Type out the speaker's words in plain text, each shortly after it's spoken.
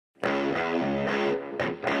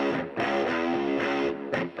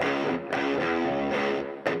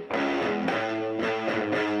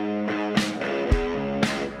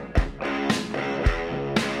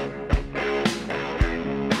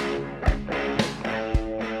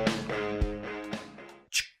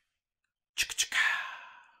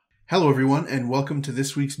Hello everyone, and welcome to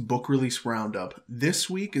this week's book release roundup. This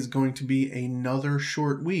week is going to be another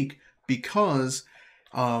short week because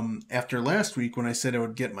after last week when I said I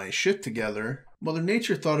would get my shit together, Mother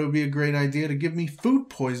Nature thought it would be a great idea to give me food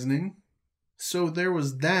poisoning. So there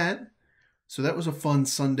was that. So that was a fun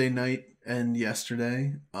Sunday night and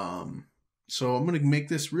yesterday. So I'm going to make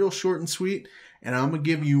this real short and sweet, and I'm going to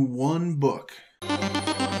give you one book.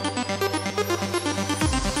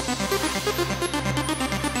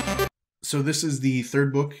 So this is the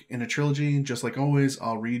third book in a trilogy. Just like always,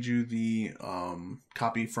 I'll read you the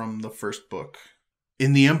copy from the first book.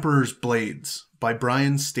 In the Emperor's Blades by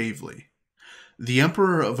Brian Stavely. The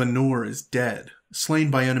Emperor of Anor is dead, slain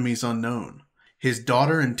by enemies unknown. His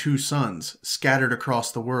daughter and 2 sons, scattered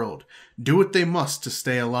across the world, do what they must to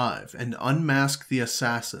stay alive and unmask the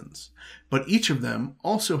assassins. But each of them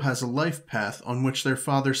also has a life path on which their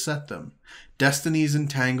father set them, destinies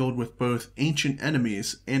entangled with both ancient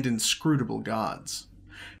enemies and inscrutable gods.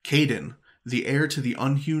 Caden, the heir to the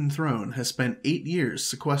unhewn throne, has spent 8 years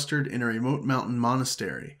sequestered in a remote mountain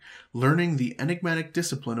monastery, learning the enigmatic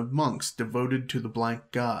discipline of monks devoted to the blank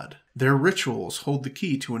god. Their rituals hold the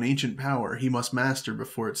key to an ancient power he must master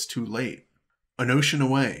before it's too late. An ocean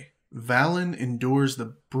away, Valen endures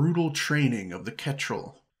the brutal training of the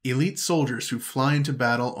Ketrel, elite soldiers who fly into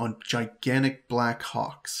battle on gigantic black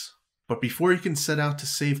hawks. But before he can set out to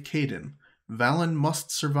save Caden, Valen must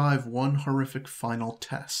survive one horrific final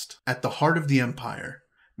test. At the heart of the Empire,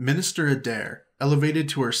 Minister Adair, elevated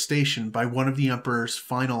to her station by one of the Emperor's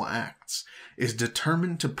final acts, is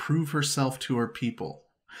determined to prove herself to her people.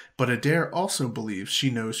 But Adair also believes she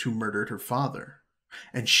knows who murdered her father,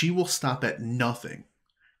 and she will stop at nothing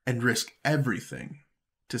and risk everything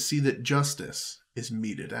to see that justice is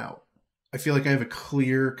meted out. I feel like I have a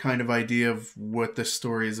clear kind of idea of what this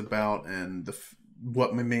story is about and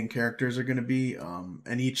what my main characters are going to be,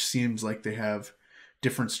 and each seems like they have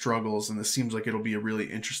different struggles, and this seems like it'll be a really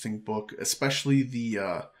interesting book, especially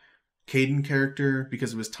the Caden character,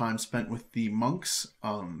 because of his time spent with the monks.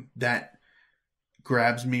 That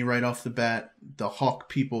grabs me right off the bat. The Hawk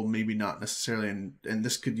people, maybe not necessarily, and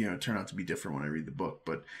this could turn out to be different when I read the book,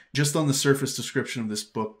 but just on the surface description of this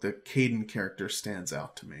book, the Caden character stands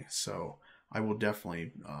out to me, so I will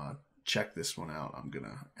definitely check this one out. I'm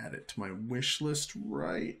gonna add it to my wish list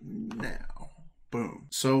right now. Boom.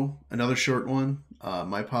 So another short one.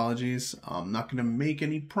 My apologies. I'm not gonna make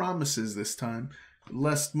any promises this time,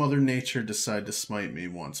 lest Mother Nature decide to smite me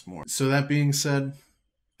once more. So that being said,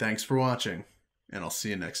 thanks for watching, and I'll see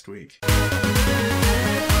you next week.